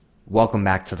Welcome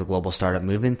back to the Global Startup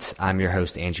Movement. I'm your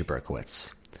host, Andrew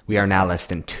Berkowitz. We are now less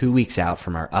than 2 weeks out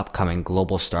from our upcoming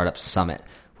Global Startup Summit,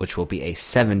 which will be a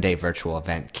 7-day virtual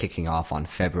event kicking off on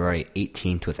February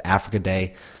 18th with Africa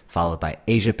Day, followed by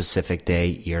Asia Pacific Day,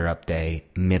 Europe Day,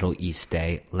 Middle East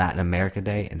Day, Latin America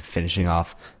Day, and finishing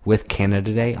off with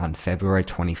Canada Day on February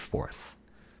 24th.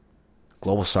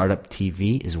 Global Startup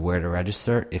TV is where to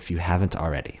register if you haven't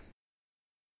already.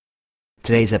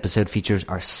 Today's episode features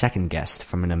our second guest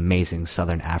from an amazing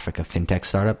Southern Africa fintech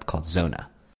startup called Zoona.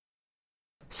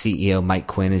 CEO Mike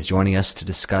Quinn is joining us to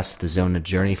discuss the Zoona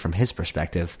journey from his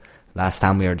perspective. Last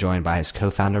time we were joined by his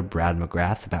co-founder Brad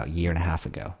McGrath about a year and a half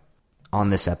ago. On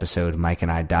this episode, Mike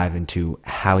and I dive into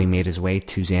how he made his way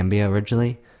to Zambia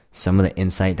originally, some of the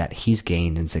insight that he's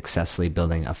gained in successfully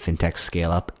building a fintech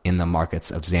scale-up in the markets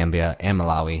of Zambia and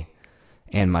Malawi,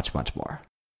 and much, much more.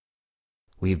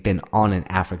 We've been on an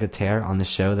Africa tear on the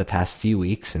show the past few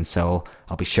weeks, and so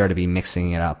I'll be sure to be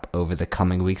mixing it up over the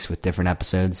coming weeks with different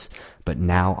episodes. But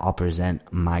now I'll present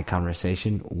my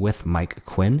conversation with Mike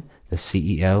Quinn, the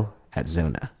CEO at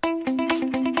Zoona.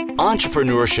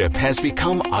 Entrepreneurship has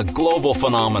become a global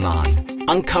phenomenon.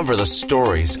 Uncover the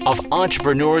stories of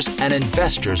entrepreneurs and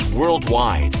investors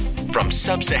worldwide, from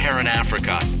sub-Saharan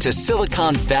Africa to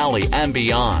Silicon Valley and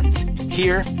beyond,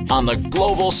 here on the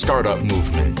Global Startup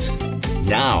Movement.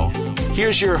 Now,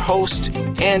 here's your host,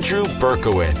 Andrew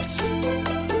Berkowitz.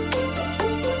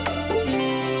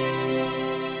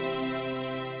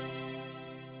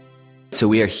 So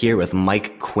we are here with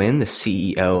Mike Quinn, the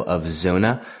CEO of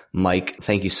Zoona. Mike,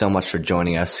 thank you so much for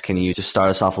joining us. Can you just start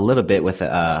us off a little bit with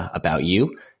about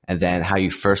you and then how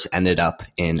you first ended up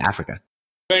in Africa?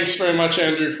 Thanks very much,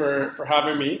 Andrew, for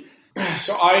having me.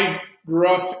 So I grew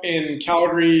up in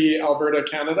Calgary, Alberta,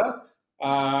 Canada.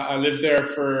 I lived there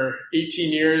for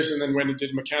 18 years and then went and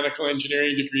did a mechanical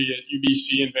engineering degree at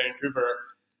UBC in Vancouver.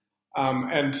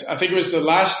 And I think it was the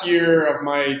last year of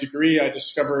my degree, I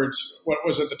discovered what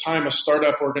was at the time a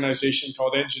startup organization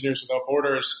called Engineers Without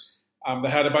Borders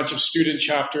that had a bunch of student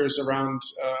chapters around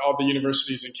all the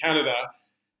universities in Canada.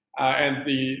 And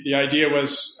the idea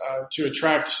was to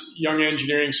attract young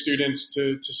engineering students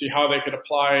to see how they could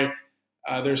apply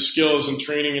their skills and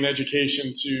training and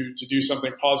education to do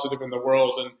something positive in the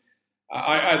world. And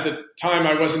at the time,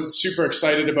 I wasn't super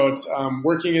excited about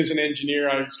working as an engineer.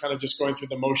 I was kind of just going through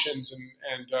the motions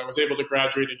and was able to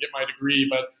graduate and get my degree,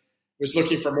 but was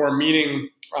looking for more meaning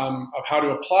of how to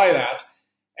apply that.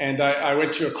 And I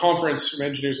went to a conference from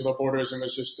Engineers Without Borders and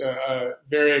was just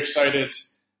very excited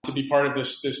to be part of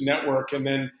this network, and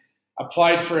then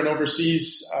applied for an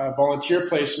overseas volunteer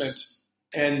placement.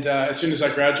 And as soon as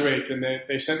I graduated, and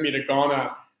they sent me to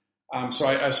Ghana. So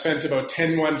I spent about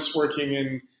 10 months working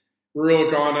in rural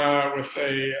Ghana with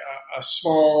a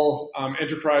small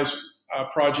enterprise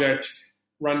project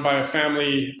run by a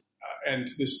family and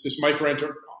this micro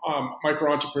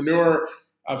entrepreneur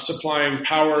of supplying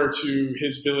power to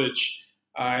his village.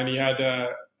 And he had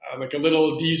like a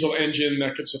little diesel engine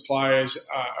that could supply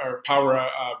or power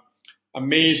a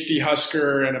maize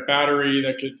dehusker and a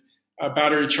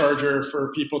battery charger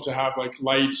for people to have like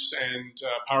lights and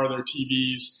power their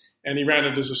TVs. And he ran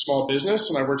it as a small business.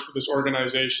 And I worked for this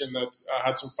organization that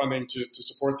had some funding to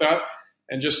support that,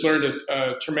 and just learned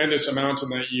a tremendous amount in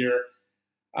that year.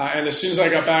 And as soon as I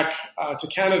got back to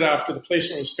Canada after the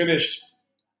placement was finished,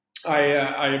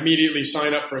 I immediately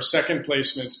signed up for a second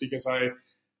placement because I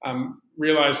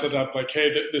realized that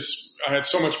I had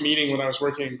so much meaning when I was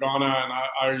working in Ghana,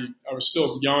 and I was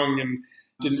still young and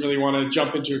didn't really want to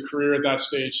jump into a career at that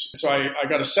stage. So I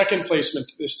got a second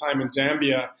placement this time in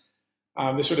Zambia.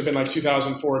 This would have been like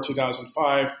 2004,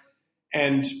 2005,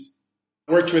 and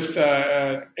worked with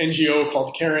an NGO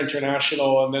called Care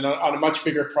International, and then on a much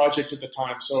bigger project at the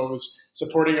time. So it was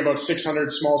supporting about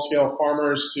 600 small-scale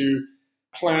farmers to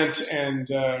plant and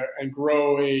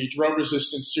grow a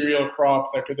drought-resistant cereal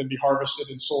crop that could then be harvested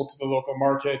and sold to the local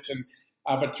market. And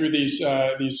but through these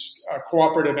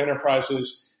cooperative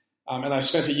enterprises. And I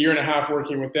spent a year and a half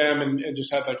working with them and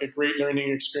just had like a great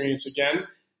learning experience again,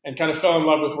 and kind of fell in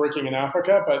love with working in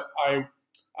Africa. But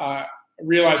I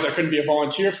realized I couldn't be a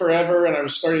volunteer forever, and I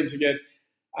was starting to get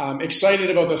excited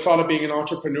about the thought of being an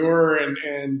entrepreneur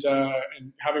and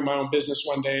having my own business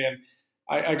one day. And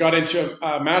I got into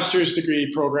a master's degree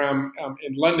program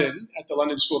in London at the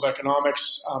London School of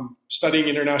Economics, studying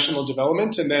international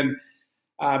development, and then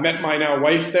met my now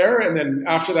wife there. And then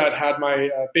after that, had my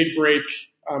big break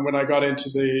when I got into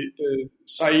the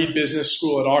Said Business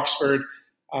School at Oxford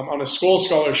on a school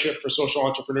scholarship for social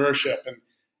entrepreneurship. And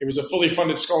it was a fully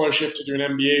funded scholarship to do an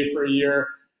MBA for a year.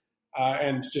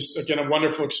 And just, again, a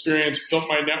wonderful experience, built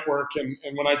my network. And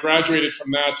when I graduated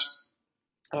from that,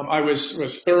 I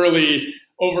was thoroughly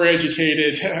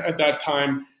overeducated at that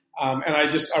time. And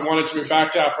I wanted to move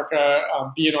back to Africa,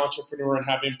 be an entrepreneur and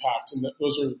have impact. And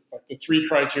those are like the three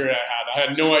criteria I had. I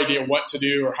had no idea what to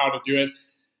do or how to do it.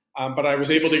 But I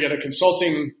was able to get a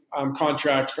consulting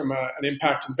contract from an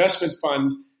impact investment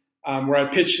fund where I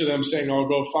pitched to them saying, I'll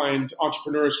go find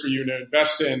entrepreneurs for you to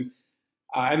invest in.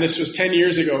 And this was 10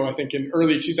 years ago, I think in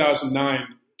early 2009.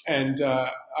 And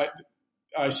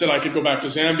I said I could go back to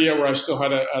Zambia where I still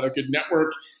had a good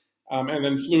network. And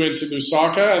then flew into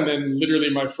Lusaka, and then literally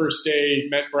my first day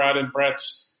met Brad and Brett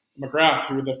McGrath,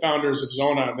 who were the founders of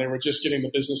Zoona, and they were just getting the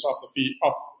business off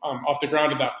the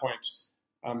ground at that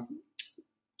point.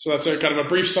 So that's a kind of a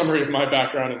brief summary of my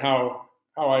background and how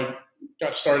I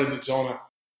got started at Zoona.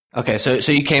 Okay, so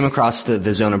you came across the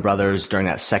Zoona brothers during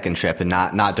that second trip, and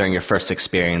not during your first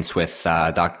experience with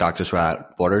Doctors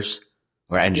Without Borders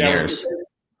or engineers. Yeah,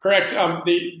 correct.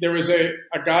 There was a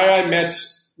guy I met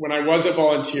when I was a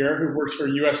volunteer who worked for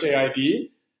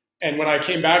USAID. And when I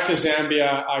came back to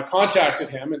Zambia, I contacted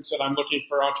him and said, I'm looking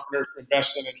for entrepreneurs to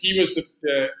invest in. And he was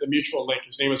the mutual link.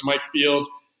 His name was Mike Field,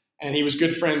 and he was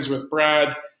good friends with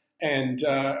Brad and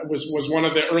was one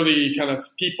of the early kind of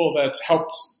people that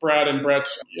helped Brad and Brett,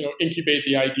 incubate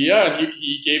the idea. And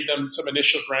he gave them some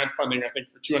initial grant funding, I think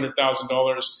for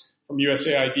 $200,000 from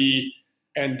USAID.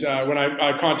 And when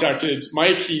I contacted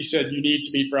Mike, he said, you need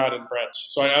to meet Brad and Brett.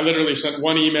 So I literally sent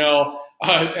one email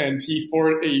and he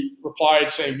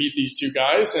replied saying, meet these two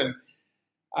guys. And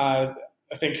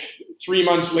I think 3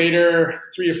 months later,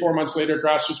 3 or 4 months later,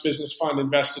 Grassroots Business Fund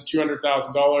invested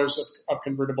 $200,000 of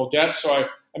convertible debt. So I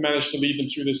managed to lead them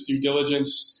through this due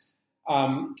diligence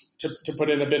to put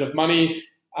in a bit of money.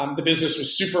 The business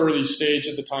was super early stage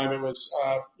at the time. It was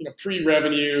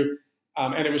pre-revenue.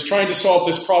 And it was trying to solve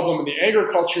this problem in the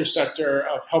agriculture sector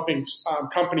of helping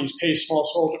companies pay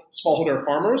smallholder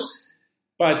farmers.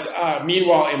 But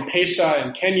meanwhile, M-Pesa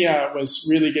in Kenya was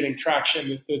really getting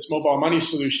traction, this mobile money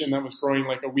solution that was growing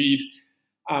like a weed.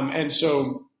 And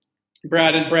so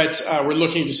Brad and Brett were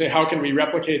looking to say, how can we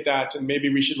replicate that? And maybe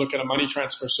we should look at a money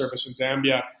transfer service in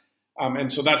Zambia.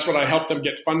 And so that's what I helped them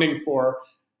get funding for.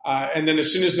 And then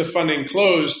as soon as the funding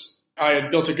closed, I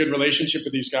had built a good relationship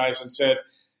with these guys and said,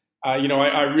 I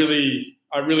really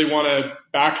want to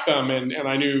back them. And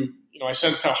I knew, I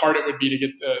sensed how hard it would be to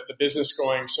get the business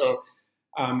going. So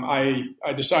I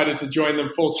decided to join them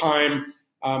full time,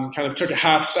 kind of took a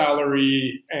half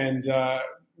salary and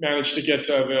managed to get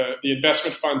the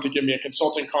investment fund to give me a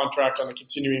consulting contract on a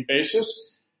continuing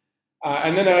basis.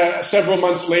 And then several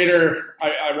months later,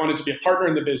 I wanted to be a partner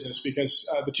in the business because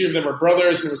the two of them were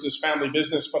brothers and it was this family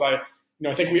business, but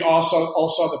I think we all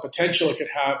saw the potential it could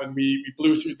have, and we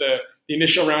blew through the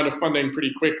initial round of funding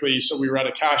pretty quickly, so we were out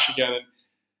of cash again. And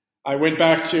I went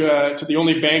back to the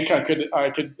only bank I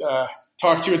could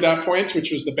talk to at that point,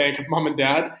 which was the bank of mom and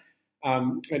dad,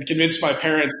 and convinced my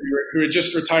parents, who had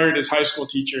just retired as high school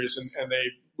teachers, and they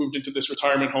moved into this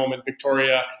retirement home in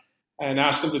Victoria, and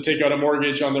asked them to take out a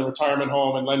mortgage on their retirement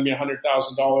home and lend me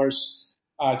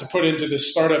 $100,000 to put into this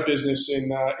startup business in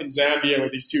Zambia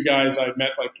with these two guys I'd met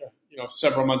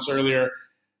several months earlier.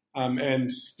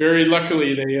 And very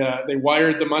luckily, they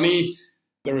wired the money.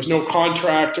 There was no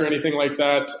contract or anything like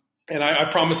that. And I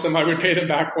promised them I would pay them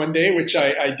back one day, which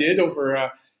I did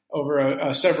over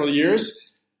several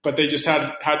years. But they just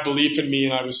had belief in me,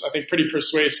 and I was, I think, pretty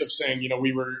persuasive, saying,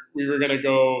 we were going to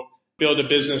go build a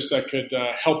business that could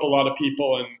help a lot of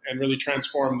people and really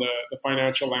transform the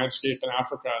financial landscape in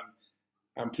Africa.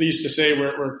 And I'm pleased to say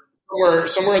we're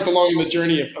somewhere along the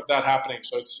journey of that happening.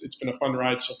 So it's been a fun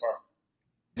ride so far.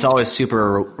 It's always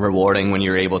super rewarding when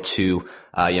you're able to,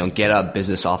 get a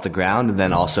business off the ground and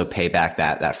then also pay back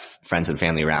that friends and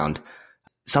family round.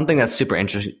 Something that's super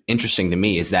interesting to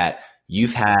me is that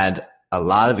you've had a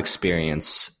lot of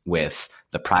experience with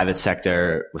the private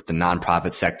sector, with the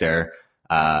nonprofit sector,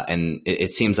 and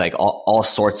it seems like all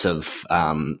sorts of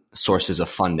sources of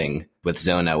funding with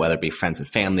Zoona, whether it be friends and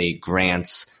family,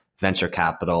 grants, venture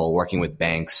capital, working with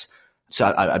banks.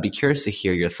 So I'd be curious to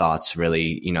hear your thoughts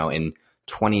really, in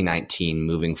 2019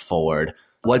 moving forward.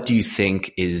 What do you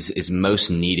think is most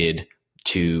needed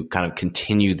to kind of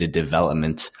continue the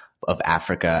development of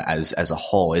Africa as a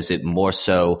whole? Is it more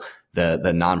so the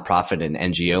nonprofit and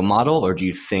NGO model, or do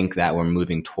you think that we're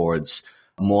moving towards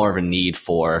more of a need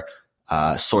for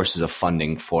sources of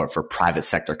funding for private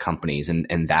sector companies,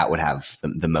 and that would have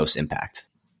the most impact?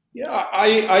 Yeah,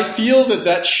 I feel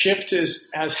that shift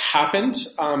has happened.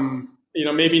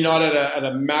 Maybe not at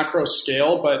a macro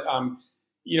scale, but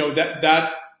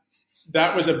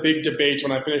that was a big debate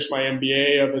when I finished my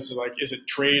MBA of is it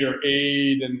trade or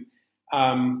aid, and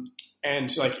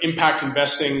and like impact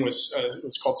investing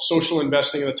was called social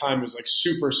investing at the time. It was like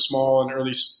super small and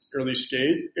early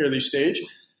stage.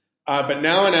 But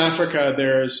now in Africa,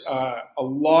 there's a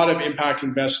lot of impact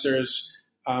investors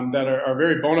that are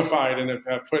very bona fide and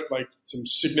have put like some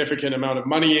significant amount of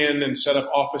money in and set up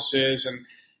offices and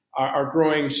are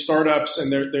growing startups.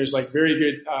 And there's like very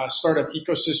good startup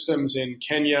ecosystems in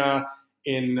Kenya,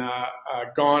 in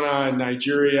Ghana, and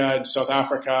Nigeria, and South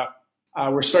Africa.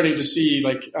 We're starting to see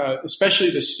like especially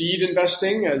the seed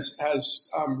investing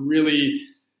has really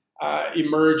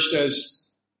emerged as,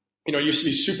 it used to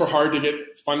be super hard to get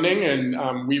funding,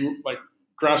 and we like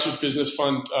Grassroots Business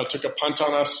Fund took a punt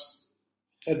on us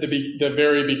at the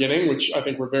very beginning, which I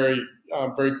think we're very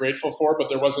grateful for. But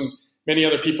there wasn't many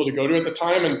other people to go to at the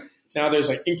time, and now there's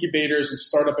like incubators and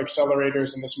startup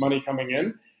accelerators and this money coming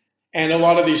in, and a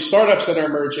lot of these startups that are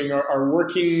emerging are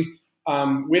working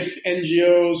with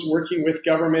NGOs, working with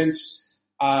governments,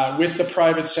 with the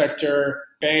private sector,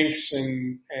 banks,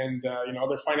 and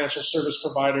other financial service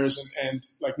providers, and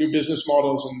like new business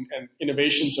models and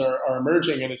innovations are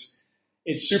emerging, and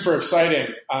it's super exciting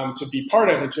to be part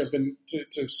of and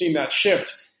to have seen that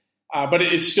shift. But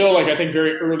it's still like I think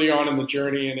very early on in the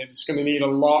journey, and it's going to need a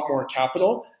lot more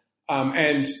capital.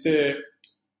 And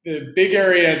the big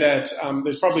area that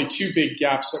there's probably two big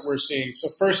gaps that we're seeing. So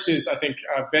first is I think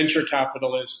venture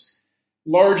capital is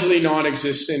largely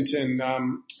non-existent,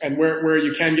 and where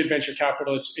you can get venture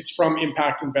capital, it's from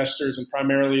impact investors and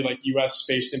primarily like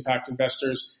U.S.-based impact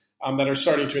investors that are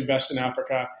starting to invest in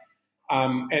Africa.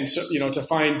 And so to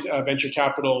find venture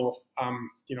capital,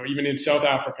 even in South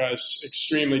Africa is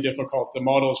extremely difficult. The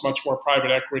model is much more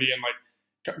private equity, and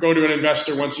like go to an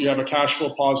investor once you have a cash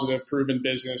flow positive, proven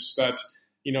business that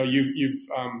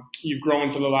you've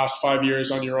grown for the last 5 years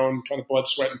on your own kind of blood,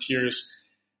 sweat, and tears.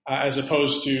 As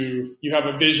opposed to you have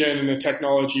a vision and a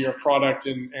technology or product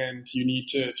and you need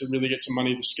to really get some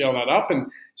money to scale that up.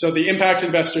 And so the impact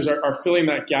investors are filling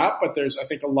that gap, but there's, I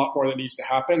think, a lot more that needs to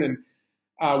happen.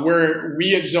 And where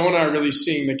we at Zoona are really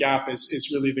seeing the gap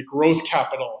is really the growth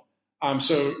capital.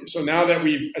 So now that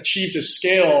we've achieved a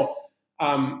scale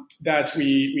that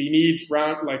we need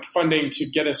funding to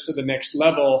get us to the next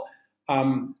level,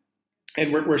 and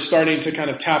we're starting to kind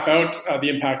of tap out the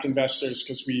impact investors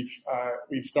because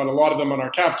we've got a lot of them on our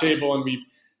cap table, and we've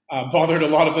bothered a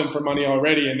lot of them for money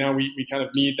already. And now we kind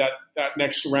of need that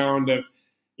next round of,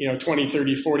 $20,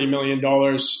 $30, $40 million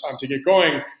to get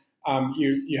going.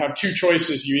 You have two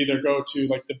choices. You either go to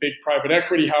like the big private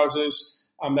equity houses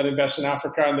that invest in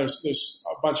Africa, and there's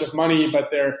a bunch of money,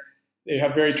 but they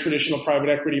have very traditional private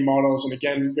equity models, and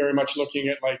again, very much looking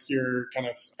at like your kind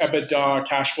of EBITDA,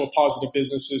 cash flow positive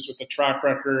businesses with a track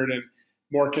record and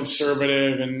more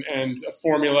conservative, and a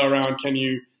formula around can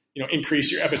you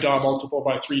increase your EBITDA multiple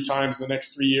by 3 times in the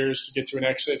next 3 years to get to an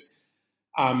exit.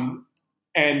 And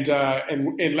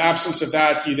in absence of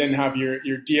that, you then have your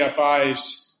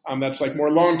DFIs. That's like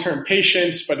more long-term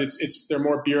patience, but they're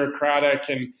more bureaucratic,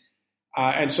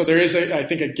 and so there is I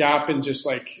think a gap in just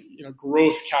like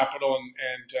growth capital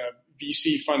and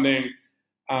VC funding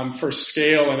for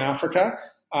scale in Africa,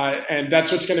 and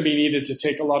that's what's going to be needed to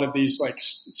take a lot of these like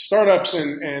startups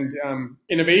and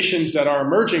innovations that are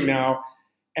emerging now,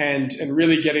 and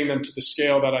really getting them to the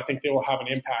scale that I think they will have an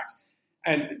impact.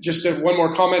 And just one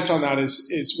more comment on that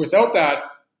is without that,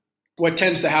 what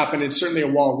tends to happen, and certainly a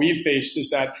wall we've faced, is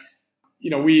that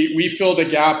we filled a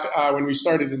gap when we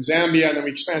started in Zambia, and then we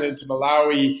expanded into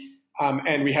Malawi.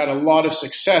 And we had a lot of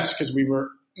success because we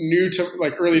were new to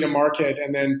like early to market,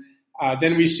 and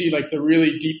then we see like the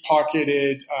really deep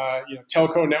pocketed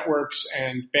telco networks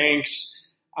and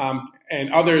banks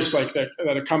and others like that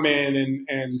have come in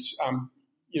and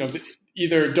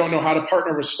either don't know how to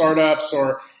partner with startups,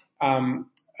 or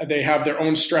they have their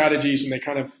own strategies and they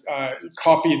kind of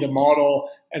copy the model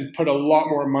and put a lot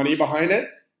more money behind it.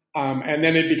 And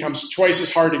then it becomes twice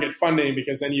as hard to get funding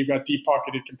because then you've got deep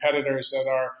pocketed competitors that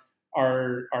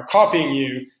are copying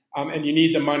you, and you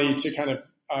need the money to kind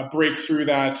of break through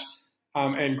that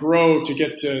and grow to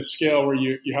get to scale where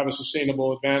you have a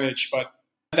sustainable advantage. But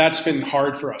that's been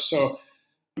hard for us. So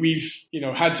we've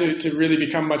had to really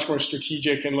become much more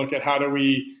strategic and look at how do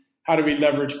we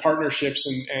leverage partnerships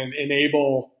and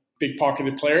enable big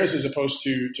pocketed players as opposed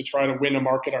to try to win a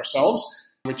market ourselves,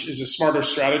 which is a smarter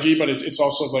strategy, but it's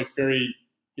also like very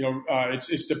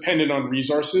it's dependent on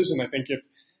resources. And I think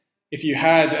if you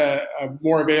had a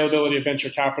more availability of venture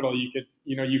capital,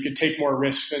 you could take more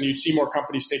risks, and you'd see more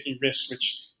companies taking risks,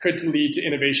 which could lead to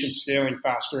innovation scaling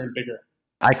faster and bigger.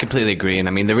 I completely agree. And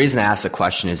I mean, the reason I asked the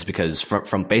question is because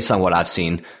from based on what I've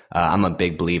seen, I'm a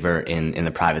big believer in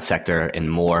the private sector and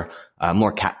more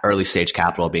early stage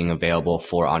capital being available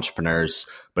for entrepreneurs.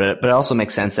 But it also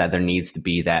makes sense that there needs to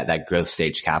be that growth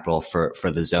stage capital for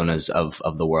the Zoonas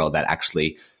of the world that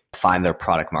actually find their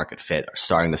product market fit or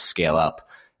starting to scale up.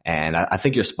 And I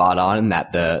think you're spot on in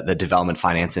that the development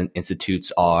finance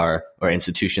institutions are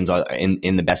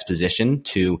in the best position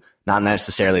to not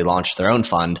necessarily launch their own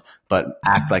fund, but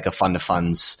act like a fund of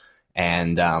funds.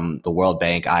 And the World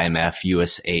Bank, IMF,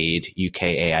 USAID,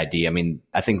 UKAID, I mean,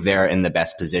 I think they're in the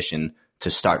best position to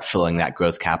start filling that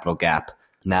growth capital gap.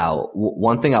 Now,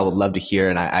 one thing I would love to hear,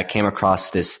 and I came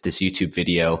across this YouTube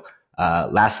video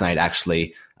last night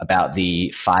actually, about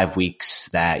the 5 weeks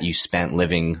that you spent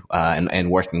living and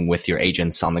working with your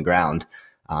agents on the ground.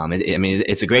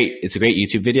 It's a great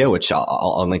YouTube video, which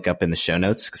I'll link up in the show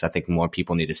notes because I think more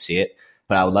people need to see it.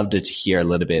 But I would love to hear a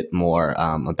little bit more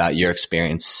about your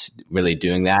experience really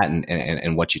doing that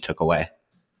and what you took away.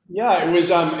 Yeah, it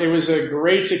was a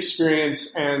great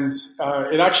experience, and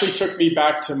it actually took me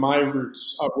back to my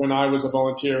roots of when I was a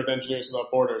volunteer with Engineers Without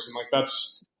Borders, and like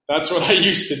that's what I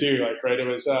used to do. Like, right, it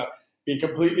was being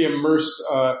completely immersed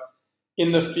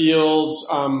in the fields,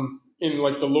 in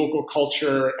like the local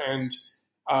culture, and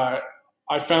I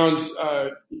found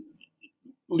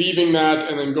leaving that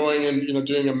and then going and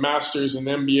doing a master's and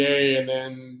MBA, and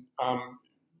then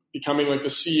becoming like the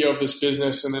CEO of this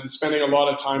business, and then spending a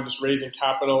lot of time just raising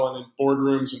capital and in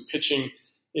boardrooms and pitching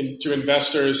to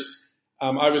investors.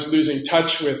 I was losing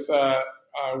touch with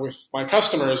my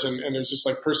customers, and it was just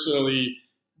like personally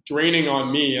draining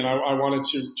on me, and I wanted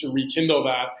to rekindle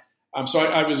that. So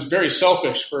I was very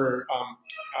selfish for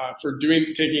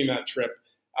taking that trip.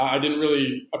 I didn't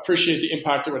really appreciate the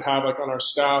impact it would have like on our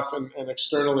staff and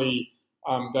externally,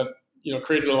 that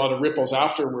created a lot of ripples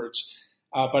afterwards.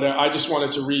 But I just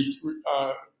wanted to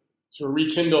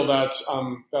rekindle that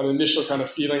initial kind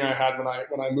of feeling I had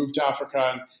when I moved to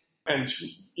Africa, and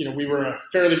we were a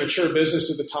fairly mature business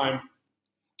at the time,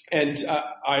 and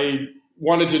I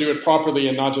wanted to do it properly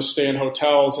and not just stay in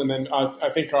hotels. And then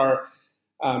I think our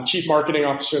chief marketing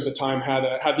officer at the time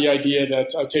had the idea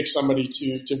that I'd take somebody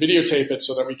to videotape it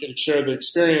so that we could share the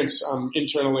experience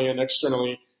internally and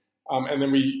externally. And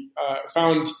then we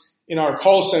found in our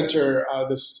call center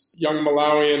this young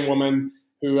Malawian woman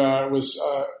who was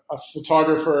a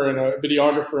photographer and a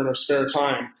videographer in her spare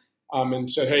time, and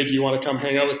said, "Hey, do you want to come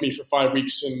hang out with me for 5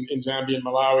 weeks in Zambia and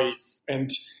Malawi?"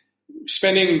 And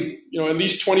spending at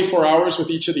least 24 hours with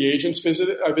each of the agents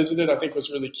I visited, I think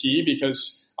was really key,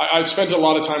 because I've spent a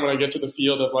lot of time when I get to the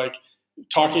field of like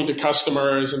talking to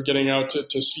customers and getting out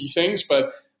to see things,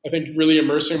 but I think really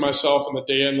immersing myself in the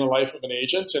day in the life of an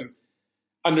agent and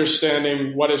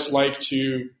understanding what it's like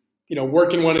to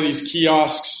work in one of these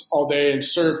kiosks all day and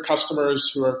serve customers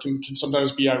who can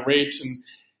sometimes be irate, and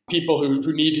people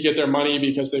who need to get their money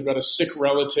because they've got a sick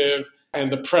relative, and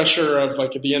the pressure of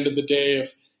like at the end of the day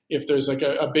if there's like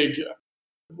a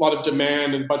lot of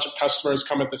demand and a bunch of customers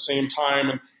come at the same time,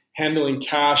 and handling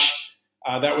cash.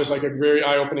 That was like a very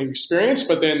eye-opening experience.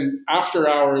 But then after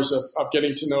hours of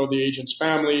getting to know the agents'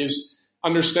 families,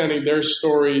 understanding their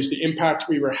stories, the impact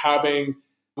we were having,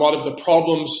 a lot of the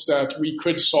problems that we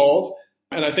could solve.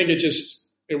 And I think it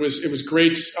was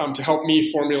great to help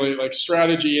me formulate like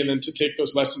strategy, and then to take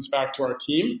those lessons back to our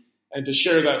team and to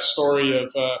share that story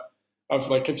of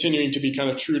like continuing to be kind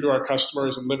of true to our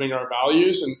customers and living our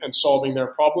values and solving their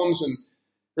problems, and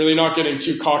really not getting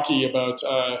too cocky about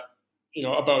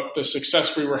the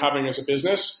success we were having as a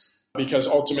business, because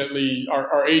ultimately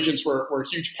our agents were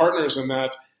huge partners in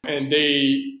that, and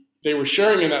they were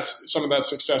sharing in that some of that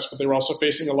success, but they were also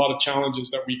facing a lot of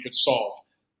challenges that we could solve.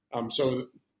 So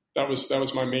that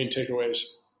was my main takeaways.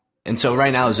 And so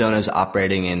right now Zoona is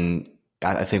operating in,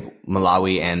 I think,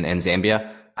 Malawi and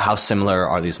Zambia. How similar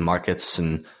are these markets,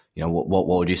 and what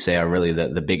would you say are really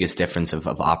the biggest difference of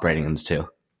operating in the two?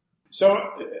 So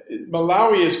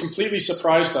Malawi has completely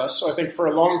surprised us. So I think for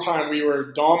a long time we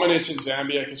were dominant in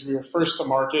Zambia because we were first to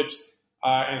market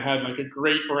and had like a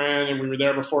great brand, and we were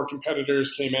there before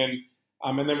competitors came in.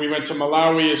 And then we went to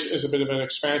Malawi as a bit of an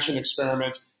expansion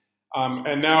experiment.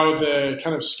 And now the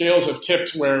kind of scales have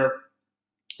tipped where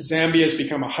Zambia has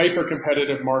become a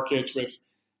hyper-competitive market with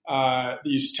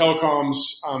these telecoms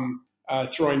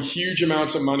throwing huge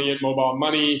amounts of money at mobile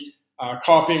money,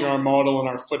 copying our model and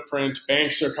our footprint.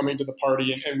 Banks are coming to the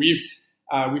party, and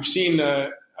we've seen a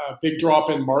big drop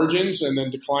in margins and then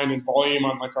decline in volume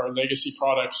on like our legacy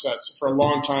products that for a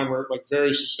long time were like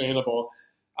very sustainable.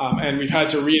 And we've had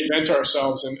to reinvent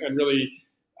ourselves and really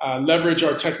leverage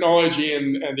our technology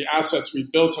and the assets we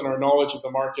built and our knowledge of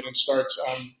the market and start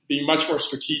being much more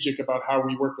strategic about how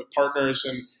we work with partners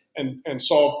and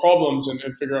solve problems and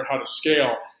figure out how to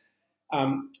scale.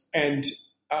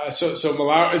 So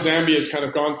Zambia has kind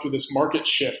of gone through this market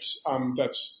shift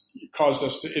that's caused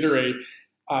us to iterate.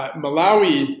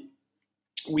 Malawi,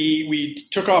 we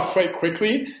took off quite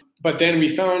quickly, but then we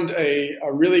found a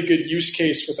really good use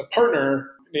case with a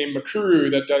partner named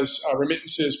Makuru that does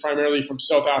remittances primarily from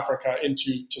South Africa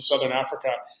to Southern Africa.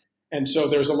 And so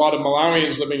there's a lot of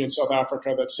Malawians living in South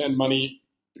Africa that send money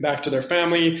back to their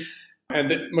family.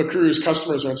 And Makuru's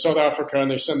customers are in South Africa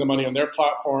and they send the money on their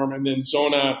platform. And then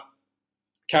Zoona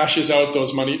cashes out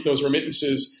those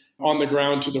remittances on the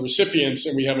ground to the recipients.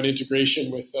 And we have an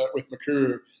integration with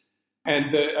Makuru.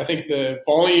 And I think the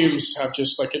volumes have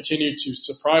just continued to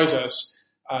surprise us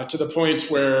to the point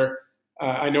where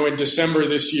I know in December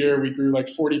this year, we grew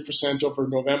 40% over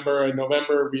November. In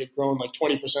November, we had grown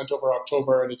 20% over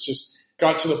October. And it's just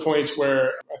got to the point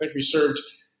where I think we served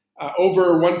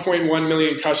over 1.1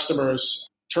 million customers,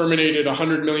 terminated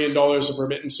 $100 million of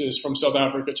remittances from South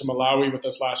Africa to Malawi with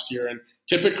us last year. And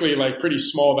typically pretty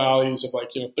small values of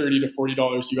 $30 to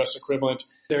 $40 US equivalent.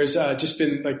 There's just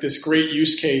been this great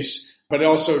use case, but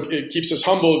it keeps us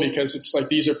humble because it's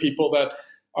these are people that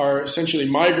are essentially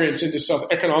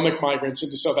economic migrants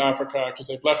into South Africa because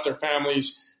they've left their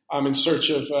families in search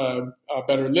of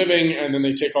better living, and then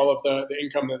they take all of the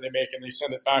income that they make and they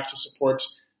send it back to support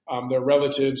their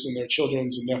relatives and their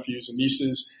children's and nephews and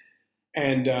nieces.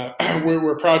 And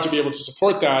we're proud to be able to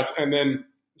support that, and then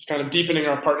kind of deepening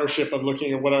our partnership of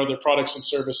looking at what other products and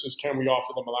services can we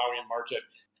offer the Malawian market.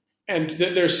 And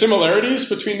there's similarities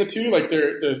between the two,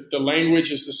 the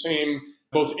language is the same,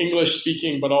 both English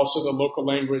speaking, but also the local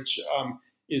language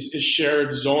is shared.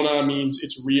 Zoona means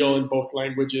it's real in both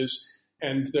languages.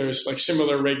 And there's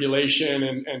similar regulation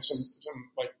and some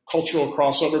cultural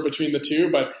crossover between the two,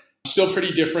 but still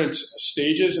pretty different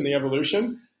stages in the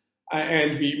evolution.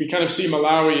 And we kind of see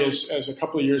Malawi as a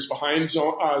couple of years behind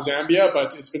Zambia,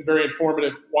 but it's been very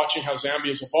informative watching how Zambia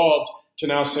has evolved to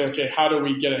now say, okay, how do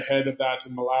we get ahead of that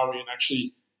in Malawi and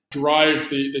actually drive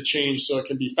the change so it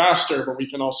can be faster, but we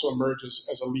can also emerge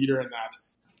as a leader in that.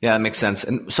 Yeah, that makes sense.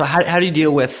 And so how do you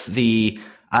deal with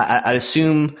I'd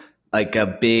assume a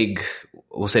big,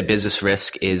 we'll say business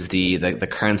risk is the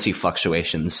currency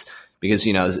fluctuations, because,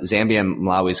 Zambia and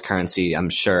Malawi's currency, I'm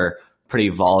sure, pretty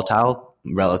volatile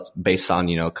based on,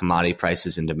 commodity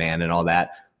prices and demand and all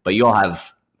that. But you all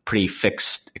have pretty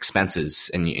fixed expenses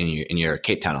in your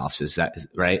Cape Town offices, that is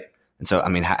right? And so,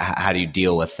 how do you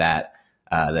deal with that?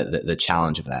 The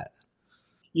challenge of that?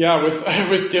 Yeah,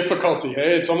 with difficulty.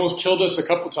 Hey? It's almost killed us a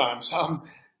couple times.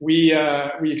 We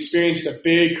experienced a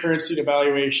big currency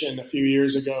devaluation a few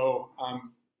years ago,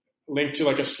 linked to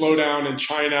a slowdown in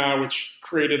China, which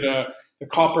created the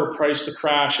copper price to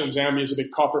crash. And Zambia is a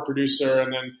big copper producer.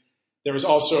 And then there was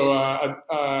also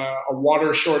a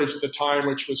water shortage at the time,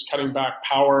 which was cutting back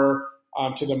power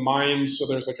to the mines. So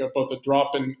there's both a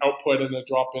drop in output and a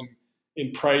drop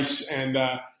in price. And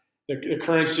the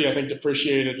currency, I think,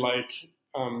 depreciated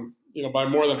by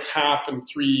more than half in a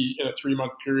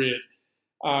 3-month period.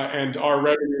 And our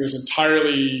revenue was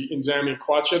entirely in Zambian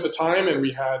kwacha at the time. And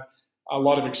we had a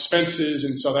lot of expenses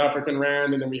in South African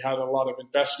rand. And then we had a lot of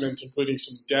investment, including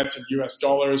some debt in US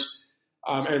dollars.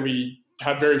 And we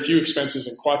had very few expenses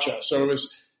in kwacha. So it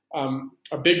was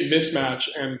a big mismatch.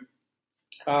 And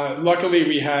luckily,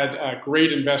 we had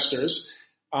great investors.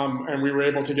 And we were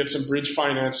able to get some bridge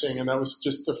financing, and that was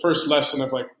just the first lesson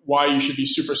of why you should be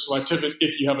super selective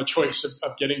if you have a choice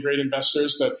of getting great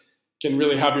investors that can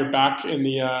really have your back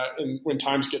when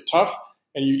times get tough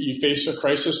and you face a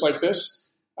crisis like this.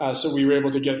 So we were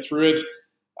able to get through it,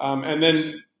 and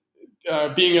then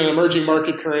being an emerging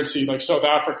market currency like South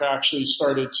Africa actually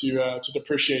started to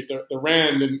depreciate the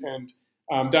rand,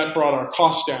 and that brought our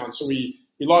costs down. So we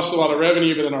lost a lot of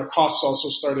revenue, but then our costs also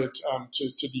started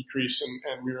to decrease,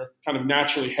 and we were kind of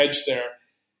naturally hedged there.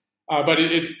 But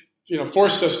it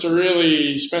forced us to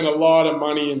really spend a lot of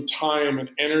money and time and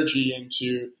energy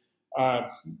into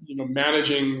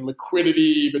managing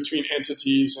liquidity between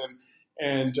entities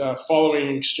and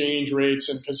following exchange rates,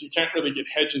 and because you can't really get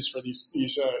hedges for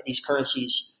these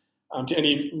currencies to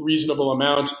any reasonable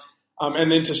amount,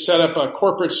 and then to set up a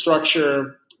corporate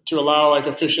structure to allow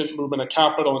efficient movement of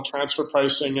capital and transfer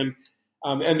pricing.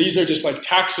 And these are just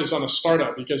taxes on a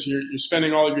startup, because you're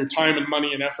spending all of your time and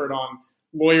money and effort on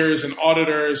lawyers and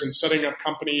auditors and setting up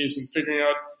companies and figuring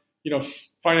out,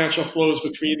 financial flows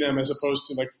between them, as opposed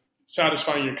to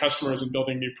satisfying your customers and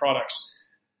building new products.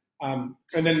 And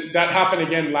then that happened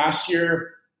again last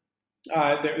year.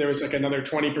 there was like another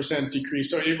 20%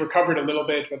 decrease. So it recovered a little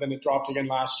bit, but then it dropped again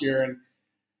last year.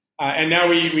 And now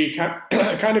we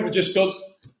kind of just built,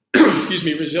 excuse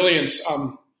me, resilience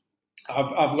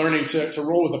of learning to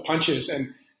roll with the punches,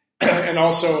 and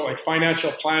also like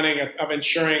financial planning of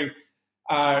ensuring,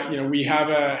 we have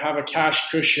a cash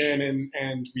cushion,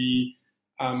 and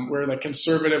we're like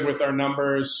conservative with our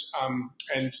numbers.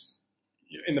 And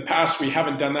in the past, we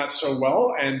haven't done that so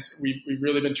well, and we've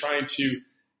really been trying to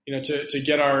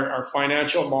get our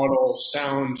financial model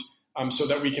sound, so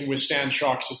that we can withstand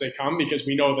shocks as they come, because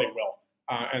we know they will,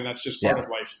 and that's just part of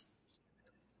life.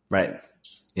 Right.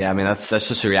 Yeah, I mean, that's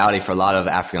just a reality for a lot of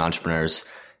African entrepreneurs.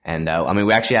 And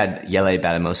we actually had Yele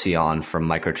Badamosi on from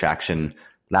Microtraction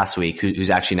last week, who's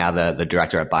actually now the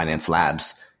director at Binance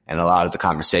Labs. And a lot of the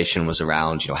conversation was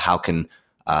around, how can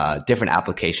different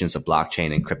applications of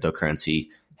blockchain and cryptocurrency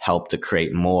help to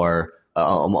create a more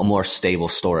stable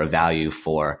store of value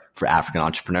for African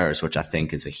entrepreneurs, which I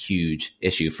think is a huge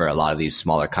issue for a lot of these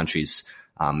smaller countries,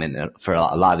 and for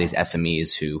a lot of these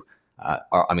SMEs who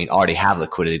already have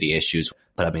liquidity issues.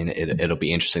 But it'll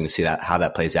be interesting to see how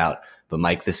that plays out. But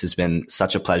Mike, this has been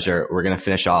such a pleasure. We're going to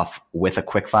finish off with a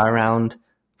quick fire round,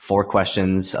 4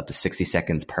 questions, up to 60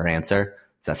 seconds per answer.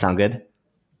 Does that sound good?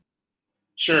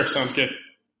 Sure, sounds good.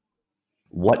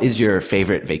 What is your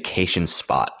favorite vacation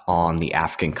spot on the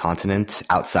African continent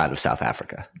outside of South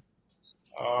Africa?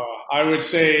 I would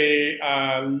say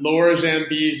Lower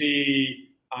Zambezi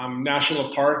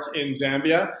National Park in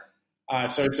Zambia.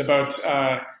 So it's about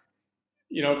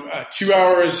 2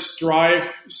 hours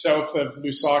drive south of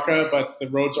Lusaka, but the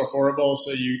roads are horrible.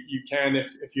 So you can,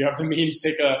 if you have the means,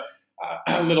 take a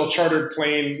little chartered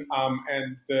plane,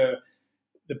 and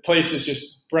the place is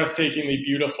just breathtakingly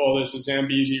beautiful. There's the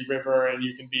Zambezi River, and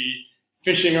you can be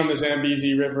fishing on the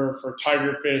Zambezi River for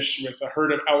tigerfish with a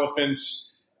herd of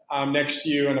elephants next to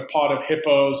you and a pod of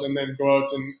hippos, and then go out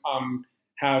and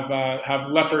have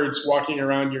leopards walking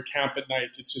around your camp at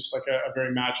night. It's just like a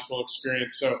very magical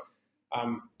experience. So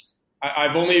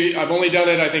I've only done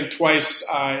it, I think, twice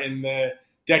in the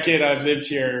decade I've lived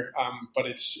here, but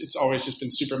it's always just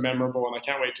been super memorable, and I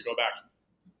can't wait to go back.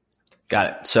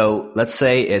 Got it. So let's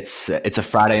say it's a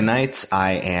Friday night.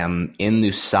 I am in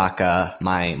Lusaka.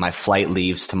 My flight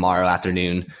leaves tomorrow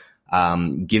afternoon.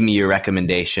 Give me your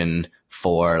recommendation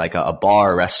for like a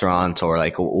bar, or restaurant, or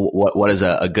like what does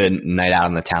a good night out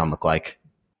in the town look like?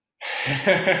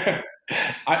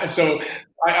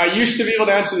 I used to be able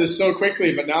to answer this so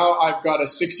quickly, but now I've got a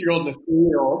 6-year-old and a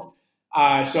 3-year-old.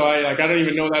 So I don't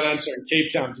even know that answer in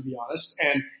Cape Town, to be honest.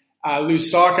 And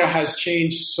Lusaka has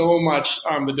changed so much.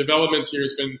 The development here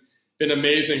has been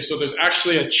amazing. So there's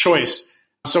actually a choice.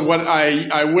 So what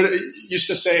I would used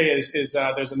to say is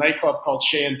there's a nightclub called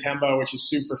Shea and Temba, which is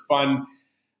super fun,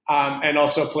 and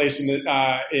also a place in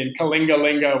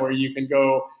Kalinga where you can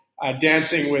go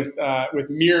dancing with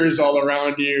mirrors all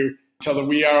around you till the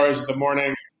wee hours of the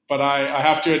morning. But I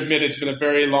have to admit, it's been a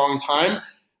very long time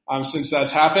since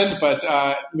that's happened. But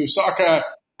Lusaka,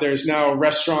 there's now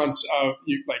restaurants.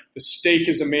 Like the steak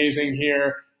is amazing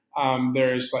here.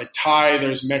 There's like Thai,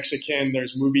 there's Mexican,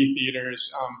 there's movie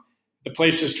theaters. The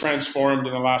place has transformed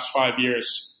in the last 5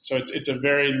 years. So it's a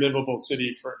very livable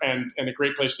city and a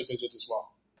great place to visit as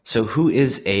well. So who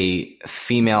is a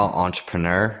female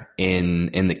entrepreneur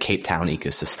in the Cape Town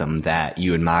ecosystem that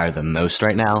you admire the most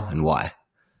right now, and why?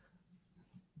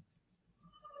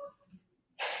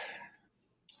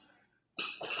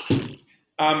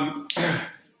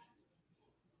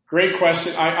 Great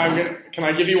question. Can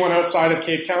I give you one outside of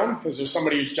Cape Town? Because there's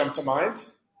somebody who's jumped to mind.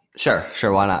 Sure.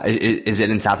 Why not? Is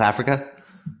it in South Africa?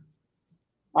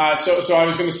 So I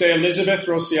was going to say Elizabeth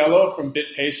Rosiello from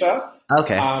BitPesa.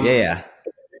 Okay. Yeah.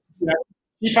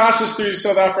 He passes through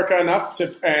South Africa enough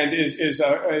and is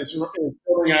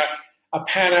building a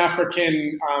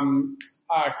Pan-African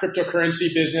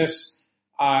cryptocurrency business,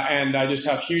 and I just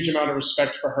have a huge amount of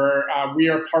respect for her. We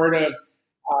are part of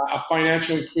a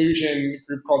financial inclusion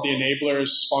group called the Enablers,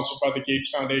 sponsored by the Gates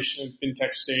Foundation and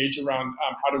Fintech Stage, around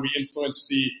how do we influence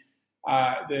the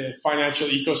financial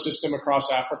ecosystem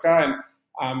across Africa.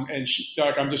 And she,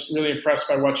 I'm just really impressed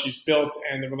by what she's built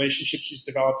and the relationships she's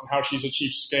developed and how she's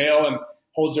achieved scale and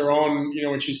holds her own,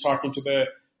 when she's talking to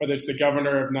whether it's the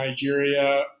governor of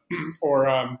Nigeria or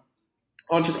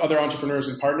other entrepreneurs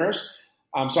and partners.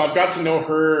 So I've got to know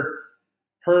her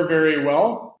very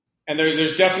well. And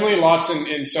there's definitely lots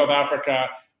in South Africa.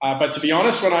 But to be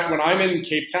honest, when I'm in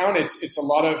Cape Town, it's a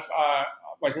lot of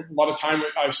time.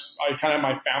 I kind of have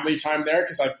my family time there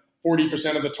because I'm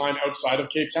 40% of the time outside of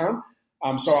Cape Town.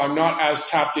 So I'm not as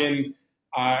tapped in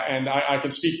And I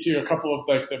can speak to a couple of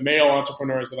the male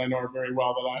entrepreneurs that I know very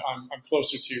well that I'm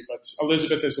closer to. But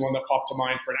Elizabeth is the one that popped to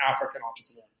mind for an African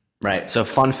entrepreneur. Right. So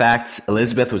fun fact,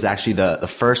 Elizabeth was actually the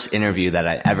first interview that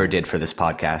I ever did for this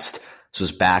podcast. This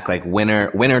was back like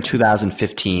winter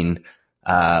 2015,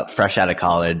 fresh out of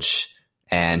college.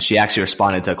 And she actually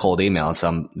responded to a cold email. So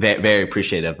I'm very, very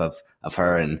appreciative of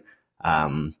her. And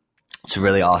it's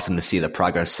really awesome to see the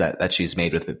progress that she's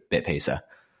made with BitPesa.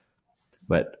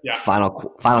 But yeah.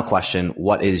 Final question,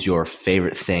 what is your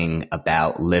favorite thing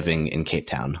about living in Cape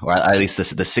Town? Or at least the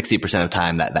 60% of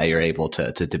time that you're able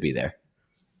to be there?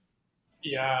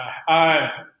 Yeah.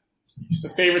 The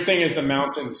favorite thing is the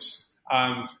mountains.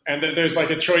 And there's like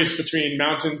a choice between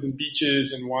mountains and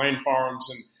beaches and wine farms.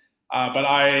 And but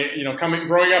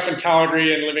growing up in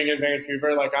Calgary and living in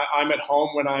Vancouver, like I'm at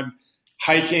home when I'm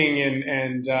hiking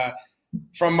and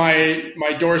from my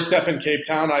doorstep in Cape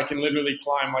Town, I can literally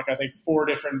climb like I think 4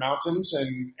 different mountains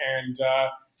and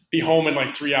be home in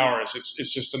like 3 hours.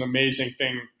 It's just an amazing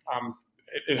thing.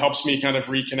 It helps me kind of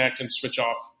reconnect and switch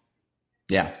off.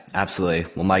 Yeah, absolutely.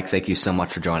 Well, Mike, thank you so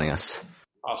much for joining us.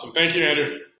 Awesome. Thank you,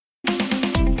 Andrew.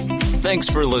 Thanks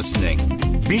for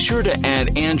listening. Be sure to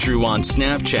add Andrew on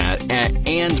Snapchat at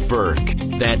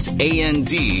 @andberk. That's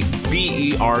ANDBERK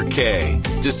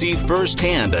to see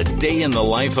firsthand a day in the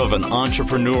life of an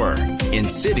entrepreneur in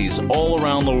cities all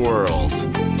around the world.